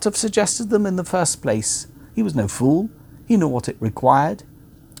certainly not have suggested them in the first place. He was no fool. He knew what it required.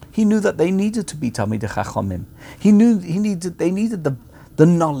 He knew that they needed to be Talmidei Chachamim. He knew they needed the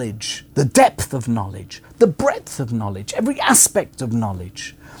knowledge, the depth of knowledge, the breadth of knowledge, every aspect of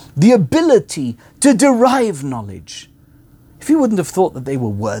knowledge, the ability to derive knowledge. If he wouldn't have thought that they were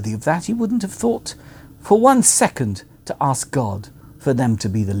worthy of that, he wouldn't have thought for 1 second to ask God for them to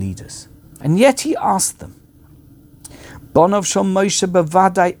be the leaders. And yet he asked them. They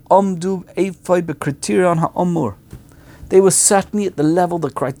were certainly at the level,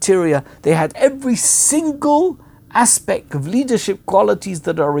 the criteria. They had every single aspect of leadership qualities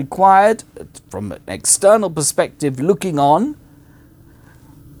that are required from an external perspective looking on.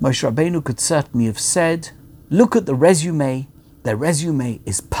 Moshe Rabbeinu could certainly have said, look at the resume Their resume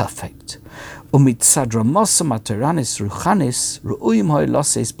is perfect. Umitzad Ramosa Materanis Ruchanis Ru'uyim Hoy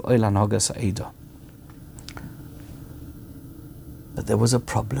Loses B'Oilan Hogas Ha'eda. But there was a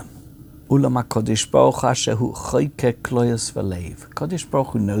problem. Ulam HaKodesh Baruch Hashehu Choyke Kloyos V'Leiv. Kodesh Baruch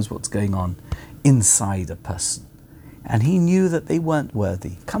Hu knows what's going on inside a person. And he knew that they weren't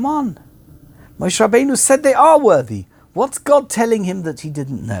worthy. Come on. Moshe Rabbeinu said they are worthy. What's God telling him that he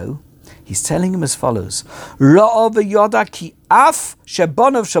didn't know? He's telling him as follows. Ra'a v'yoda ki af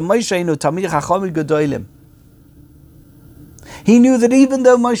shebonov sheMosheinu tamid chachomim gedolim. He knew that even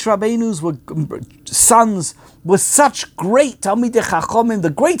though Moshe Rabbeinu's sons were such great Talmidei Chachomim, the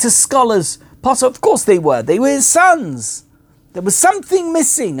greatest scholars, of course they were his sons. There was something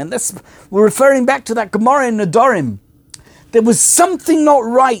missing, and we're referring back to that Gemara in Nedarim. There was something not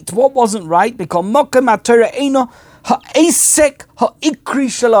right. What wasn't right? Because Mokem HaTorah Eino Ha'esek Ha'ikri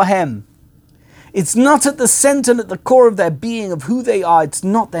Shelahem. It's not at the center and at the core of their being, of who they are. It's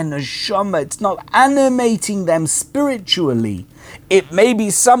not their neshama. It's not animating them spiritually. It may be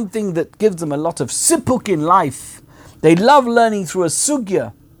something that gives them a lot of sipuk in life. They love learning through a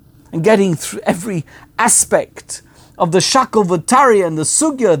sugya and getting through every aspect of the Shakel V'Tarya and the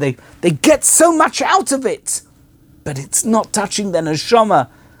sugya. They get so much out of it, but it's not touching their neshama.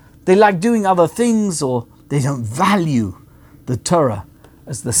 They like doing other things, or they don't value the Torah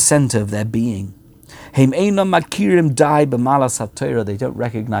as the center of their being. They don't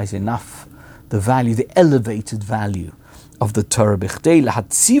recognize enough the value, the elevated value of the Torah.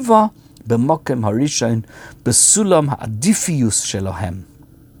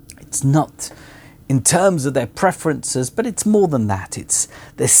 It's not in terms of their preferences, but it's more than that.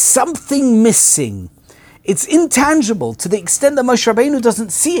 There's something missing. It's intangible to the extent that Moshe Rabbeinu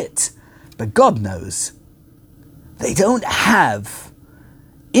doesn't see it, but God knows. They don't have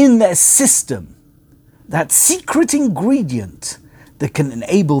in their system that secret ingredient that can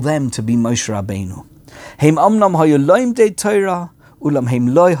enable them to be Moshe Rabbeinu. Heim amnam hayu loim de Torah, ulam heim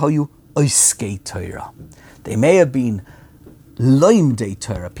loy hayu oiskei Torah. They may have been loim de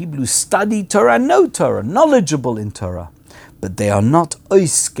Torah, people who study Torah, know Torah, knowledgeable in Torah, but they are not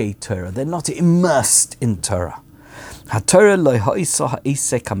oiskei Torah. They're not immersed in Torah. HaTorah loy ha'isa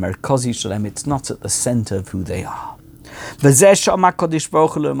ha'isek ha'merkozi shalem. It's not at the center of who they are. V'zeh shama Kodesh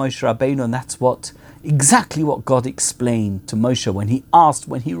Baruch Hu Moshe Rabbeinu, and that's exactly what God explained to Moshe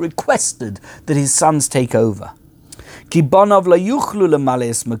when he requested that his sons take over. Ki bonav lo yuchlu lemale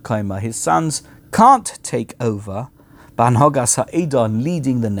es mekayma. His sons can't take over b'hanhogas ha'edah,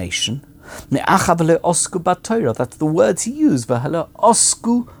 leading the nation. Ne'achav v'lo osku b'Torah. That's the words he used. V'lo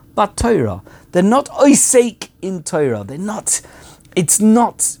osku b'Torah. They're not oisek in Torah. It's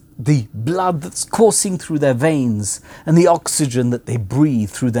not the blood that's coursing through their veins and the oxygen that they breathe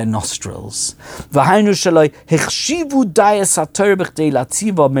through their nostrils.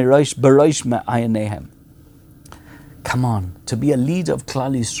 Come on, to be a leader of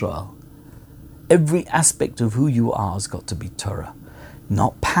Klal Yisrael, every aspect of who you are has got to be Torah.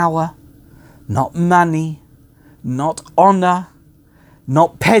 Not power, not money, not honor,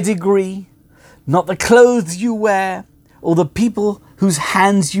 not pedigree, not the clothes you wear, or the people whose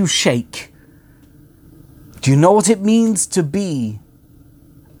hands you shake. Do you know what it means to be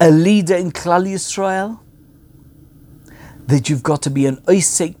a leader in Klal Yisrael? That you've got to be an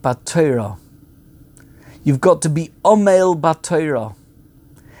Oisek B'Torah. You've got to be Omel B'Torah.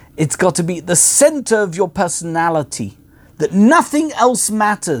 It's got to be at the center of your personality, that nothing else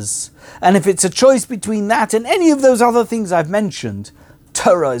matters. And if it's a choice between that and any of those other things I've mentioned,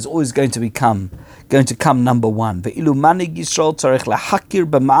 Torah is always going to come number one. Ve'ilu manig Yisrael tzarech lahakir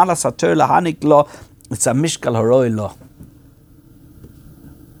b'ma'alas haTorah lahanik lo it's a mishkal haroi lo.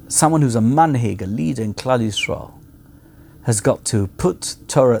 Someone who's a manhig, a leader in Klal Yisrael, has got to put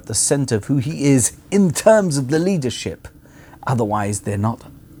Torah at the center of who he is in terms of the leadership. Otherwise, they're not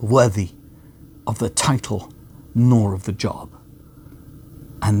worthy of the title nor of the job.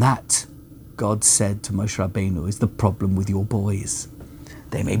 And that, God said to Moshe Rabbeinu, is the problem with your boys.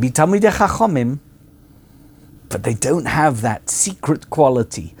 They may be Talmidei Chachomim, but they don't have that secret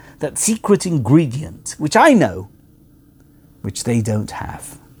quality, that secret ingredient, which I know, which they don't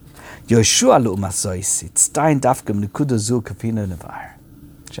have. Yoshua lu'masois, it's stein dafkem nekuda zu kafino nevar.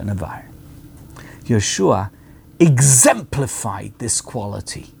 Yoshua exemplified this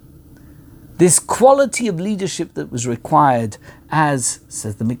quality of leadership that was required, as,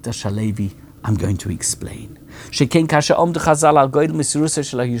 says the Mikdash HaLevi, I'm going to explain.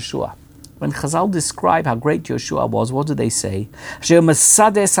 When Chazal describe how great Yeshua was, what do they say?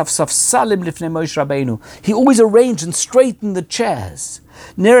 He always arranged and straightened the chairs.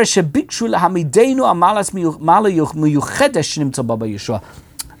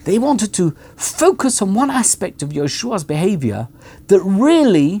 They wanted to focus on one aspect of Yeshua's behavior that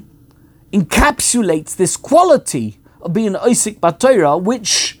really encapsulates this quality of being Oisik B'Torah,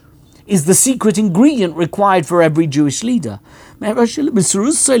 which is the secret ingredient required for every Jewish leader. He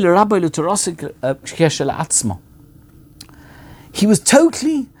was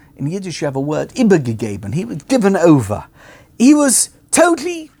totally, in Yiddish you have a word, übergegeben. He was given over. He wanted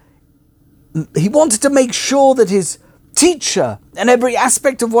to make sure that his teacher and every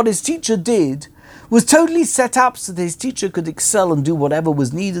aspect of what his teacher did was totally set up so that his teacher could excel and do whatever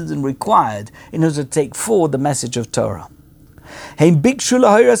was needed and required in order to take forward the message of Torah.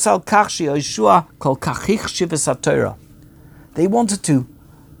 They wanted to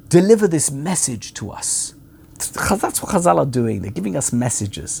deliver this message to us. That's what Chazal are doing. They're giving us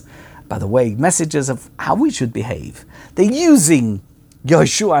messages. By the way, messages of how we should behave. They're using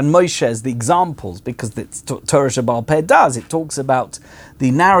Yeshua and Moshe as the examples because it's Torah Shebaal Peh does. It talks about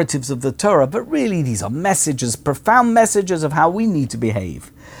the narratives of the Torah, but really these are messages, profound messages of how we need to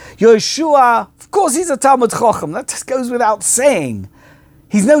behave. Yeshua, of course, he's a Talmud Chacham. That just goes without saying.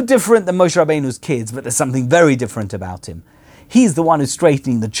 He's no different than Moshe Rabbeinu's kids, but there's something very different about him. He's the one who's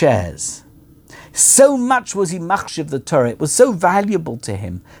straightening the chairs. So much was he machshiv the Torah. It was so valuable to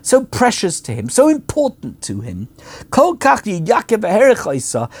him, so precious to him, so important to him.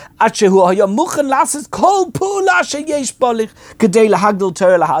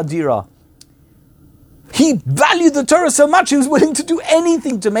 He valued the Torah so much he was willing to do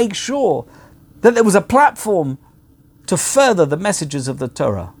anything to make sure that there was a platform to further the messages of the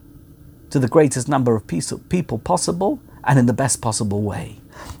Torah to the greatest number of people possible and in the best possible way.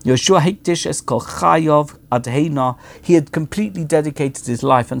 Yeshua Hektish es kol chayov ad heina, he had completely dedicated his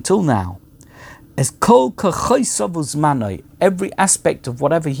life until now. As kol kachosav uzmanoi, every aspect of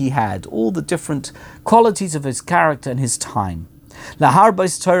whatever he had, all the different qualities of his character and his time. Lahar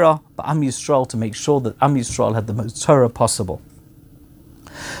bais Torah, but Am Yisrael, to make sure that Am Yisrael had the most Torah possible.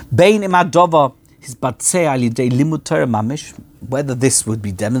 Bein imadova, his batzeh al yidei limud Torah mamish, whether this would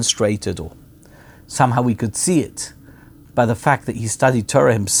be demonstrated or somehow we could see it by the fact that he studied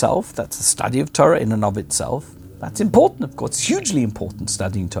Torah himself. That's the study of Torah in and of itself. That's important, of course, hugely important,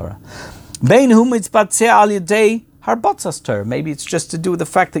 studying Torah. Maybe it's just to do with the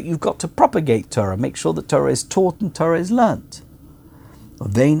fact that you've got to propagate Torah, make sure that Torah is taught and Torah is learnt.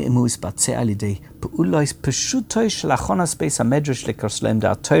 And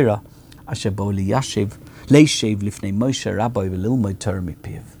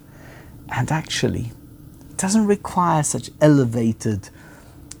actually, it doesn't require such elevated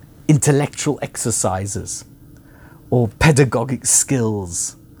intellectual exercises or pedagogic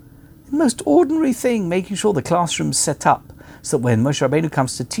skills. The most ordinary thing, making sure the classroom's set up so that when Moshe Rabbeinu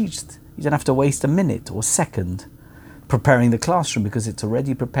comes to teach, you don't have to waste a minute or a second preparing the classroom because it's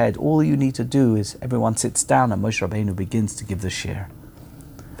already prepared. All you need to do is everyone sits down and Moshe Rabbeinu begins to give the shiur.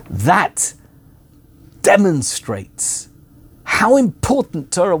 That demonstrates how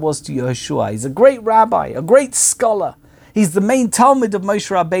important Torah was to Yeshua. He's a great rabbi, a great scholar. He's the main Talmud of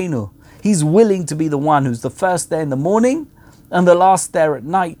Moshe Rabbeinu. He's willing to be the one who's the first there in the morning and the last there at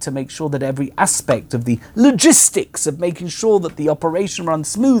night to make sure that every aspect of the logistics of making sure that the operation runs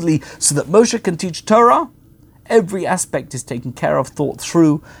smoothly so that Moshe can teach Torah, every aspect is taken care of, thought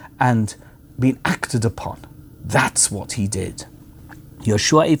through, and being acted upon. That's what he did.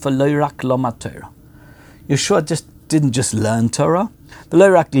 Yeshua Efa Loirak Loma Torah. Yeshua didn't just learn Torah. The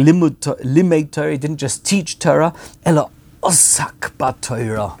Loirak Limed Torah, he didn't just teach Torah. Ela Osak Ba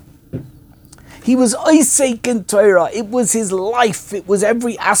Torah. He was Isaac in Torah. It was his life. It was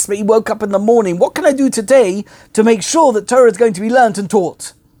every aspect. He woke up in the morning. What can I do today to make sure that Torah is going to be learnt and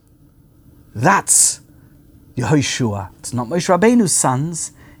taught? That's Yehoshua. It's not Moshe Rabbeinu's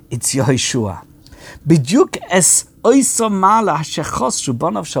sons. It's Yehoshua. B'dyuk es oisa mala hashechosru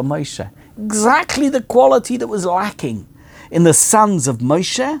banav shel Moshe. Exactly the quality that was lacking in the sons of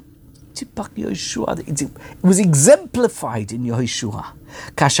Moshe. It was exemplified in Yehoshua.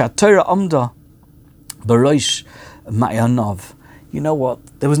 Kasha Torah amda b'rosh ma'yanov. You know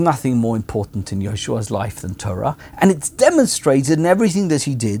what? There was nothing more important in Yeshua's life than Torah, and it's demonstrated in everything that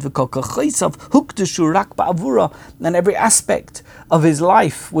he did. And every aspect of his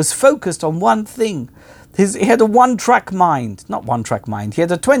life was focused on one thing. He had a one-track mind. Not one-track mind, he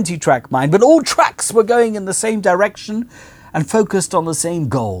had a 20-track mind, but all tracks were going in the same direction and focused on the same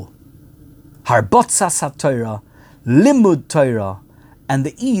goal. Harbotzas HaTorah, Limud Torah, and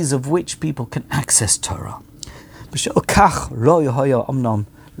the ease of which people can access Torah.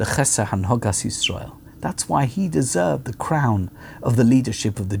 That's why he deserved the crown of the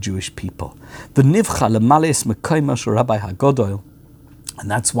leadership of the Jewish people. And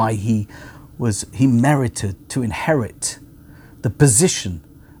that's why he merited to inherit the position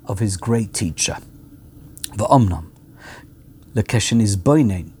of his great teacher.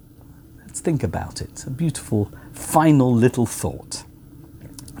 Let's think about it. It's a beautiful, final little thought.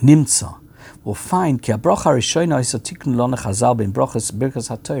 Nimtza. We'll find what's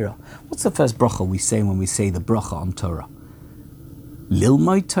the first bracha we say when we say the bracha on Torah?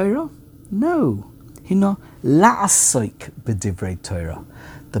 Lilmod Torah? No. La'asoik b'divrei Torah.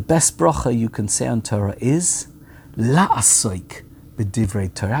 The best bracha you can say on Torah is la'asoik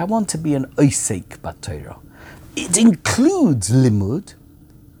b'divrei Torah. I want to be an oisek b'Torah. It includes limud.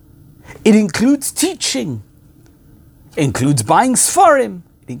 It includes teaching. It includes buying sfarim.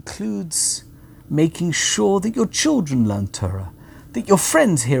 It includes making sure that your children learn Torah, that your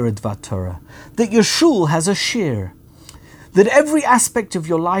friends hear a Dvar Torah, that your shul has a shir, that every aspect of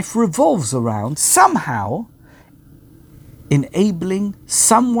your life revolves around somehow enabling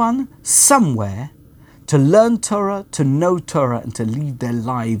someone, somewhere, to learn Torah, to know Torah, and to lead their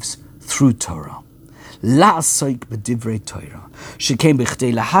lives through Torah. La'asoik b'divrei Torah. Shekem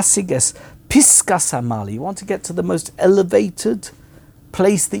b'chdei lahasig es piskas hamali. You want to get to the most elevated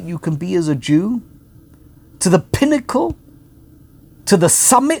place that you can be as a Jew, to the pinnacle, to the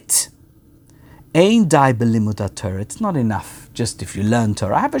summit. Ein dai b'limud Torah. It's not enough just if you learn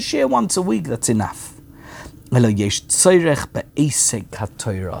Torah. I have a share once a week, that's enough. Elo yesh tzorech be'esek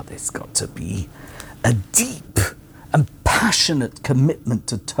haTorah. There's got to be a deep and passionate commitment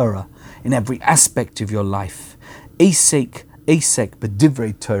to Torah in every aspect of your life. Esek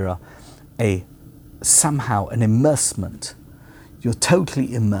b'divrei Torah. Somehow an immersement. You're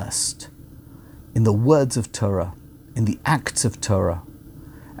totally immersed in the words of Torah, in the acts of Torah,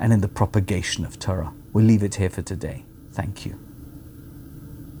 and in the propagation of Torah. We'll leave it here for today. Thank you.